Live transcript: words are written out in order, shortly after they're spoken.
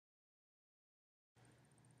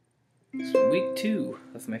It's week 2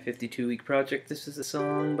 of my 52-week project. This is a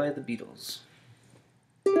song by the Beatles.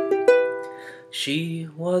 She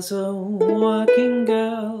was a working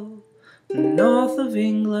girl, north of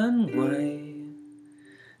England way,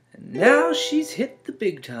 and now she's hit the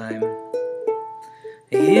big time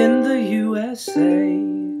in the USA.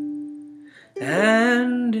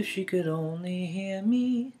 And if she could only hear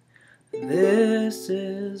me, this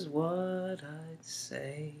is what I'd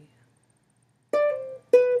say.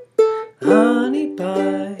 Honey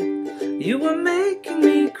pie, you were making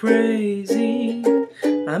me crazy.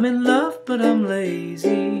 I'm in love but I'm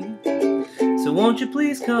lazy, so won't you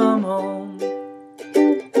please come home?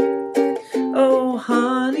 Oh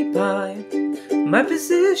honey pie, my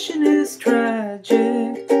position is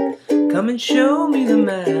tragic. Come and show me the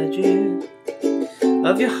magic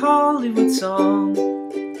of your Hollywood song.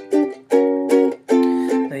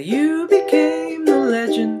 Now you became the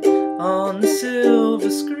legend on the silver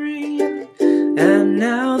screen, and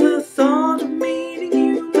now the thought of meeting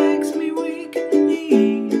you makes me weak in the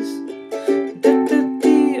knees.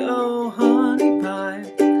 Da-da-dee, oh honey pie,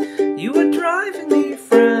 you are driving me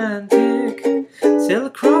frantic. Sail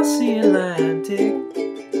across the Atlantic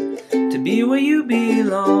to be where you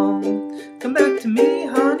belong. Come back to me,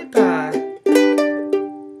 honey pie.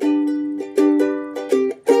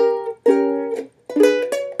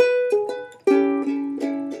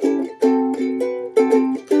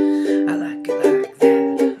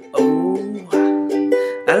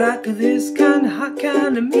 I like this kind of hot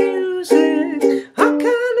kind of music. Hot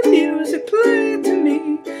kind of music, play it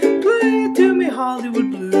to me,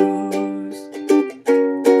 Hollywood blues.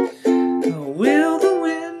 Will the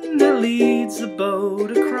wind that leads the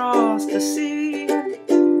boat across the sea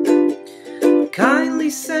kindly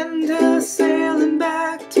send her sailing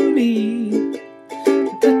back to me?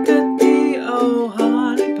 Da-da-dee, oh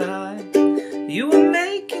honey pie, you are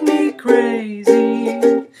making me crazy.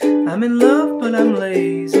 I'm in love but I'm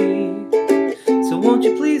lazy, so won't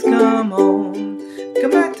you please come home?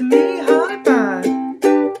 Come back to me, honey.